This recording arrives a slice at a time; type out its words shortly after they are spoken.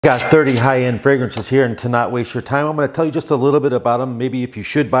Got 30 high-end fragrances here, and to not waste your time, I'm going to tell you just a little bit about them. Maybe if you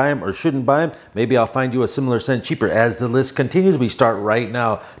should buy them or shouldn't buy them. Maybe I'll find you a similar scent cheaper. As the list continues, we start right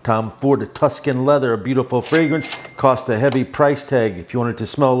now. Tom Ford Tuscan Leather, a beautiful fragrance, costs a heavy price tag. If you want it to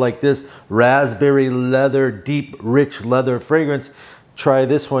smell like this, raspberry leather, deep, rich leather fragrance, try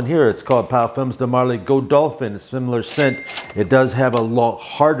this one here. It's called Parfums de Marly Godolphin, a similar scent. It does have a lot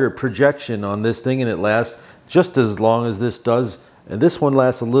harder projection on this thing, and it lasts just as long as this does. And this one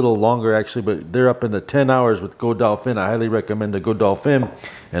lasts a little longer actually, but they're up into 10 hours with Godolphin. I highly recommend the Godolphin.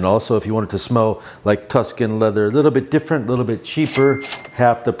 And also if you want it to smell like Tuscan leather, a little bit different, a little bit cheaper,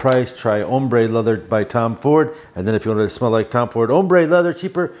 half the price, try Ombre Leather by Tom Ford. And then if you want it to smell like Tom Ford Ombre Leather,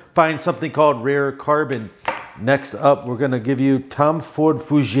 cheaper, find something called Rare Carbon. Next up, we're gonna give you Tom Ford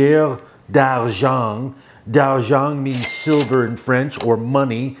Fougère d'Argent. D'argent means silver in French, or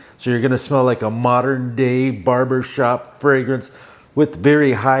money. So you're gonna smell like a modern day barbershop fragrance with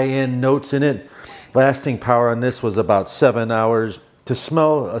very high-end notes in it. Lasting power on this was about 7 hours. To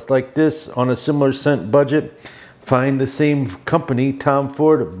smell like this on a similar scent budget, find the same company, Tom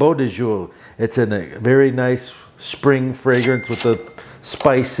Ford Beau de Jour. It's a very nice spring fragrance with the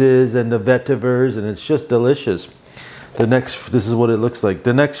spices and the vetivers, and it's just delicious. This is what it looks like.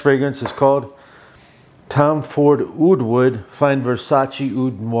 The next fragrance is called Tom Ford Oud Wood. Find Versace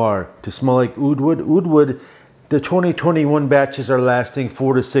Oud Noir. To smell like Oud Wood. Oud Wood, the 2021 batches are lasting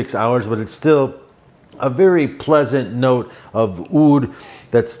 4 to 6 hours, but it's still a very pleasant note of oud.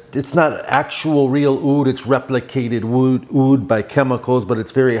 It's not actual real oud, it's replicated oud by chemicals, but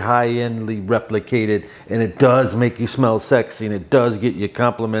it's very high-endly replicated, and it does make you smell sexy, and it does get you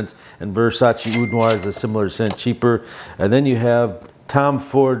compliments. And Versace Oud Noir is a similar scent, cheaper. And then you have Tom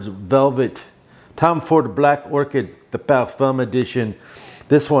Ford's Tom Ford Black Orchid, the Parfum edition.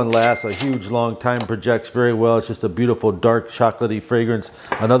 This one lasts a huge long time, projects very well. It's just a beautiful dark chocolatey fragrance.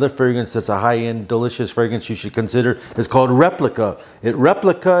 Another fragrance that's a high-end delicious fragrance you should consider is called Replica.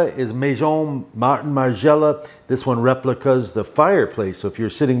 Replica is Maison Martin Margiela. This one replicas the fireplace. So if you're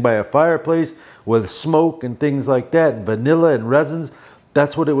sitting by a fireplace with smoke and things like that, and vanilla and resins,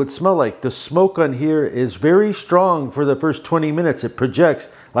 that's what it would smell like. The smoke on here is very strong for the first 20 minutes. It projects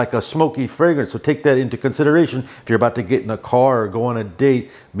like a smoky fragrance. So take that into consideration. If you're about to get in a car or go on a date,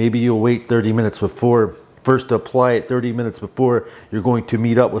 maybe you'll wait 30 minutes before, first apply it 30 minutes before you're going to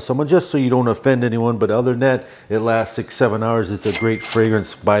meet up with someone, just so you don't offend anyone. But other than that, it lasts 6-7 hours. It's a great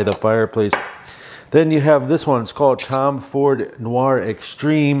fragrance by the fireplace. Then you have this one. It's called Tom Ford Noir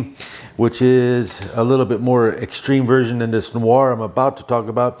Extreme, which is a little bit more extreme version than this Noir I'm about to talk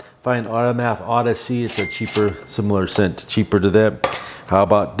about. Find Automath Odyssey. It's a cheaper, similar scent, cheaper to that. How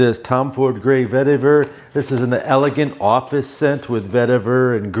about this? Tom Ford Grey Vetiver. This is an elegant office scent with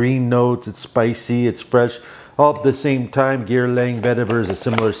vetiver and green notes. It's spicy, it's fresh. All at the same time, Guerlain Vetiver is a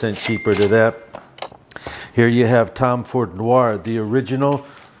similar scent, cheaper to that. Here you have Tom Ford Noir, the original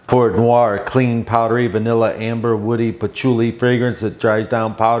Ford Noir, clean, powdery, vanilla, amber, woody, patchouli fragrance that dries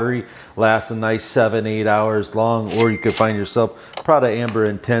down powdery, lasts a nice 7-8 hours long, or you could find yourself Prada Amber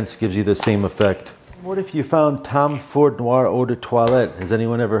Intense, gives you the same effect. What if you found Tom Ford Noir Eau de Toilette? Has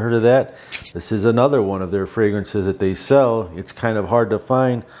anyone ever heard of that? This is another one of their fragrances that they sell. It's kind of hard to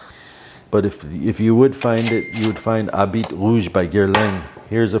find, but if you would find it, you would find Habit Rouge by Guerlain.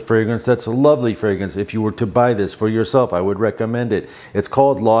 Here's a fragrance that's a lovely fragrance. If you were to buy this for yourself, I would recommend it. It's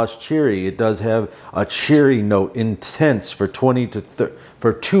called Lost Cherry. It does have a cherry note, intense, for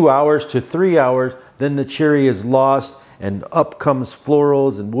 2 hours to 3 hours. Then the cherry is lost, and up comes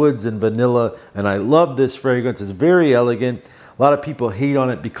florals and woods and vanilla. And I love this fragrance. It's very elegant. A lot of people hate on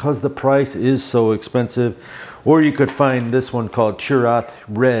it because the price is so expensive. Or you could find this one called Chirath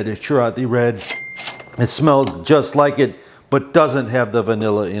Red. Chirathi Red. It smells just like it, but doesn't have the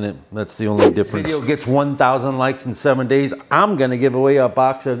vanilla in it. That's the only difference. This video gets 1,000 likes in 7 days. I'm gonna give away a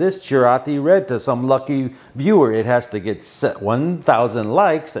box of this Chirathi Red to some lucky viewer. It has to get 1,000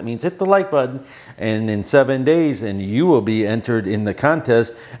 likes. That means hit the like button, and in 7 days, and you will be entered in the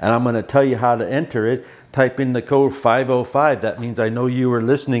contest. And I'm gonna tell you how to enter it. Type in the code 505. That means I know you are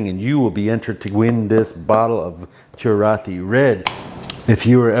listening, and you will be entered to win this bottle of Chirathi Red. If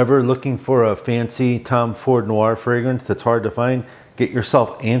you are ever looking for a fancy Tom Ford Noir fragrance that's hard to find, get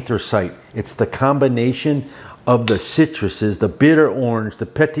yourself Anthracite. It's the combination of the citruses, the bitter orange, the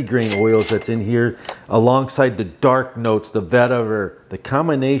petitgrain oils that's in here, alongside the dark notes, the vetiver. The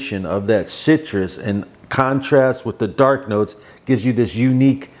combination of that citrus and contrast with the dark notes gives you this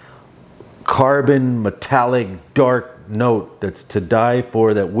unique carbon metallic dark note that's to die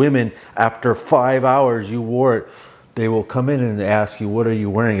for, that women, after 5 hours you wore it, they will come in and ask you, what are you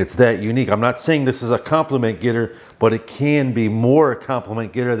wearing? It's that unique. I'm not saying this is a compliment getter, but it can be more a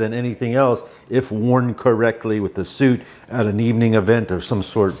compliment getter than anything else if worn correctly with a suit at an evening event of some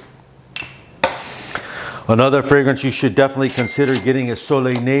sort. Another fragrance you should definitely consider getting is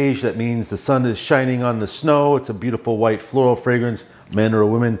Soleil Neige. That means the sun is shining on the snow. It's a beautiful white floral fragrance, men or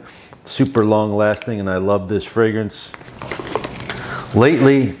women, super long lasting, and I love this fragrance.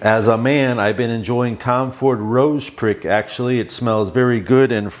 Lately, as a man, I've been enjoying Tom Ford Rose Prick. Actually, it smells very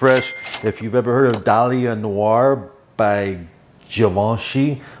good and fresh. If you've ever heard of Dahlia Noir by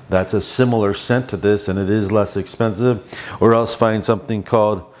Givenchy, that's a similar scent to this, and it is less expensive. Or else find something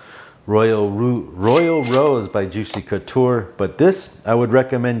called Royal Rose by Juicy Couture. But this, I would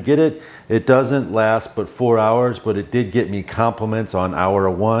recommend get it. It doesn't last but 4 hours, but it did get me compliments on hour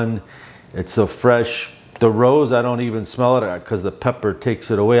 1. It's so fresh. The rose, I don't even smell it because the pepper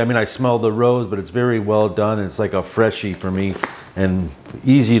takes it away. I mean, I smell the rose, but it's very well done. It's like a freshie for me and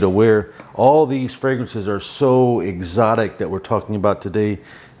easy to wear. All these fragrances are so exotic that we're talking about today.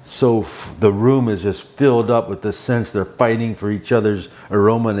 So the room is just filled up with the scents. They're fighting for each other's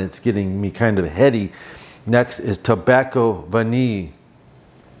aroma, and it's getting me kind of heady. Next is Tobacco Vanille.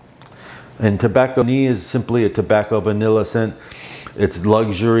 And Tobacco Vanille is simply a tobacco vanilla scent. It's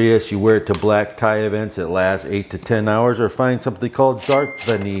luxurious. You wear it to black tie events. It lasts 8 to 10 hours. Or find something called Dark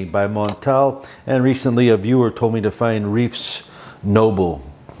Vanille by Montal. And recently a viewer told me to find Reef's Noble.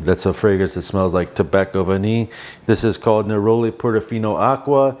 That's a fragrance that smells like tobacco vanille. This is called Neroli Portofino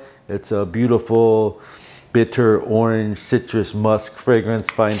Aqua. It's a beautiful bitter orange citrus musk fragrance.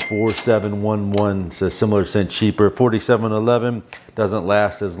 Find 4711. It's a similar scent, cheaper. 4711 doesn't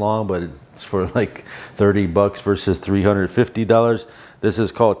last as long, but it's for like 30 bucks versus $350. This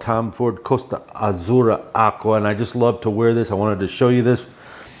is called Tom Ford Costa Azzurra Aqua, and I just love to wear this. I wanted to show you this.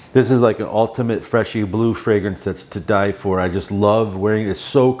 This is like an ultimate freshy blue fragrance that's to die for. I just love wearing it. It's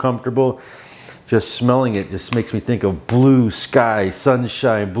so comfortable. Just smelling it just makes me think of blue sky,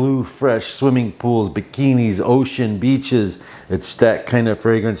 sunshine, blue fresh swimming pools, bikinis, ocean, beaches. It's that kind of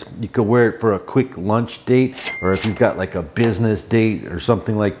fragrance. You could wear it for a quick lunch date, or if you've got like a business date or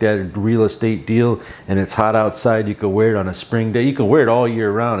something like that, a real estate deal, and it's hot outside, you could wear it on a spring day. You can wear it all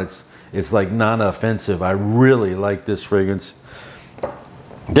year round. It's like non-offensive. I really like this fragrance.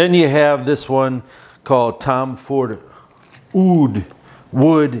 Then you have this one called Tom Ford Oud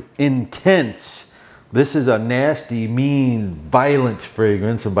Wood Intense. This is a nasty, mean, violent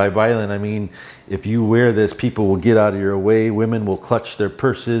fragrance. And by violent, I mean if you wear this, people will get out of your way. Women will clutch their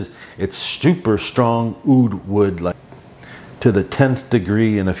purses. It's super strong oud wood, like to the 10th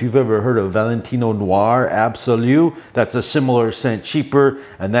degree. And if you've ever heard of Valentino Noir Absolu, that's a similar scent, cheaper,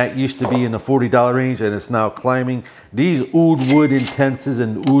 and that used to be in the $40 range, and it's now climbing. These oud wood intenses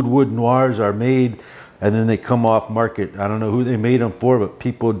and oud wood noirs are made, and then they come off market. I don't know who they made them for, but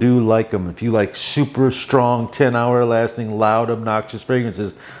people do like them. If you like super strong, 10-hour lasting, loud, obnoxious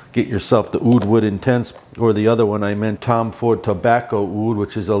fragrances, get yourself the oud wood intense, or the other one I meant, Tom Ford Tobacco Oud,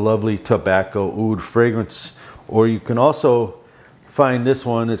 which is a lovely tobacco oud fragrance. Or you can also find this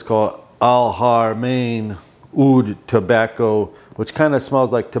one. It's called Al Haramain Oud Tobacco, which kind of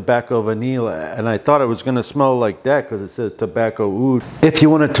smells like tobacco vanilla. And I thought it was going to smell like that because it says tobacco oud. If you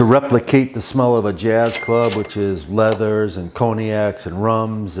wanted to replicate the smell of a jazz club, which is leathers and cognacs and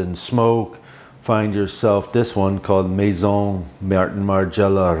rums and smoke, find yourself this one called Maison Martin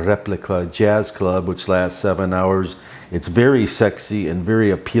Margiela Replica Jazz Club, which lasts 7 hours. It's very sexy and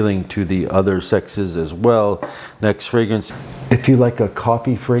very appealing to the other sexes as well. Next fragrance. If you like a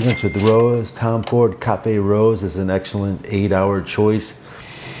coffee fragrance with rose, Tom Ford Cafe Rose is an excellent 8-hour choice.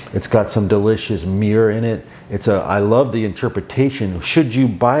 It's got some delicious myrrh in it. I love the interpretation. Should you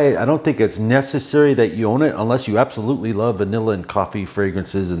buy it? I don't think it's necessary that you own it unless you absolutely love vanilla and coffee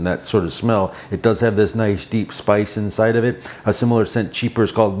fragrances and that sort of smell. It does have this nice deep spice inside of it. A similar scent, cheaper,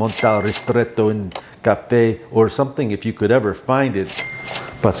 is called Montal Ristretto in Cafe, or something if you could ever find it.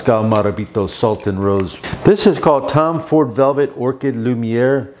 Pascal Marabito's Sultan Rose. This is called Tom Ford Velvet Orchid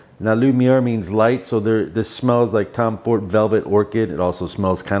Lumiere. Now Lumiere means light, so this smells like Tom Ford Velvet Orchid. It also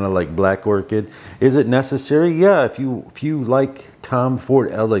smells kind of like Black Orchid. Is it necessary? Yeah, if you like Tom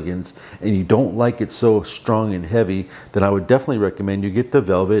Ford Elegance and you don't like it so strong and heavy, then I would definitely recommend you get the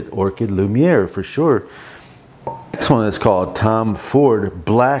Velvet Orchid Lumiere for sure. Next one is called Tom Ford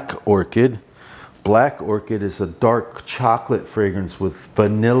Black Orchid. Black Orchid is a dark chocolate fragrance with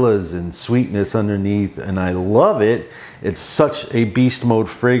vanillas and sweetness underneath, and I love it. It's such a beast mode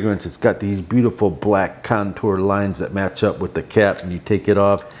fragrance. It's got these beautiful black contour lines that match up with the cap, and you take it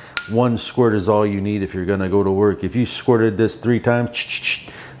off. One squirt is all you need if you're gonna go to work. If you squirted this 3 times,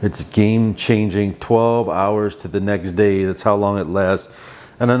 It's game changing, 12 hours to the next day. That's how long it lasts.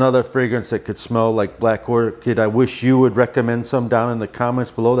 And another fragrance that could smell like black orchid. I wish you would recommend some down in the comments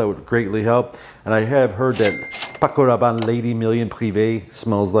below. That would greatly help. And I have heard that Paco Rabanne Lady Million Privé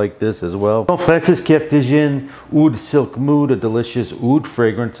smells like this as well. Francis Cartesian Oud Silk Mood, a delicious oud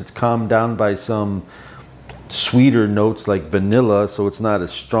fragrance. It's calmed down by some sweeter notes like vanilla, so it's not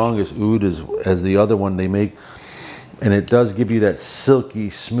as strong as oud as the other one they make. And it does give you that silky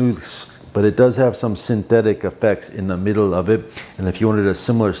smooth, but it does have some synthetic effects in the middle of it. And if you wanted a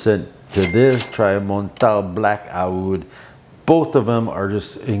similar scent to this, try Montal Black Oud. Both of them are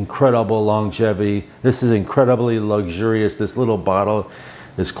just incredible longevity. This is incredibly luxurious. This little bottle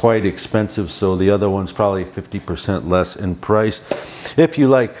is quite expensive, so the other one's probably 50% less in price. If you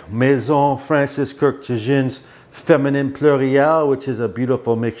like Maison Francis Cartesian's Feminine Plurial, which is a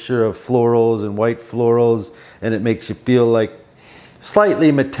beautiful mixture of florals and white florals, and it makes you feel like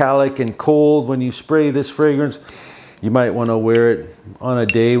slightly metallic and cold when you spray this fragrance. You might want to wear it on a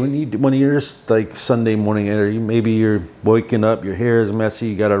day when you're just like Sunday morning, or maybe you're waking up, your hair is messy,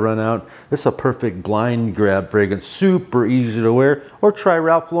 you got to run out. It's a perfect blind grab fragrance, super easy to wear. Or try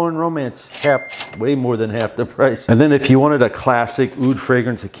Ralph Lauren Romance, way more than half the price. And then if you wanted a classic oud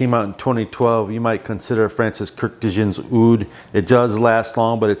fragrance that came out in 2012, you might consider Francis Cartesian's Oud. It does last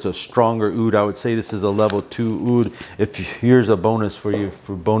long, but it's a stronger oud. I would say this is a level 2 oud. Here's a bonus for you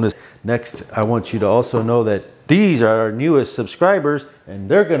for bonus. Next, I want you to also know that these are our newest subscribers, and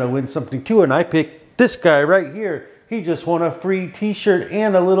they're gonna win something too. And I picked this guy right here. He just won a free t-shirt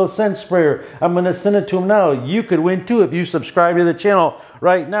and a little scent sprayer. I'm gonna send it to him now. You could win too if you subscribe to the channel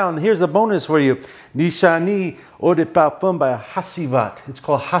right now. And here's a bonus for you. Nishani Eau de Parfum by Hasivat. It's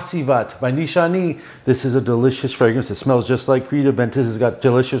called Hasivat by Nishani. This is a delicious fragrance. It smells just like Creative Ventus. It's got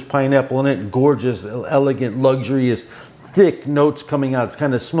delicious pineapple in it, gorgeous, elegant, luxurious, thick notes coming out. It's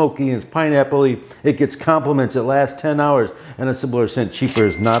kind of smoky and it's pineapple-y. It gets compliments. It lasts 10 hours. And a similar scent, cheaper,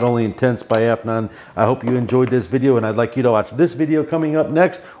 is Not Only Intense by Afnan. I hope you enjoyed this video, and I'd like you to watch this video coming up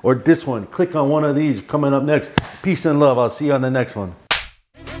next, or this one. Click on one of these coming up next. Peace and love. I'll see you on the next one.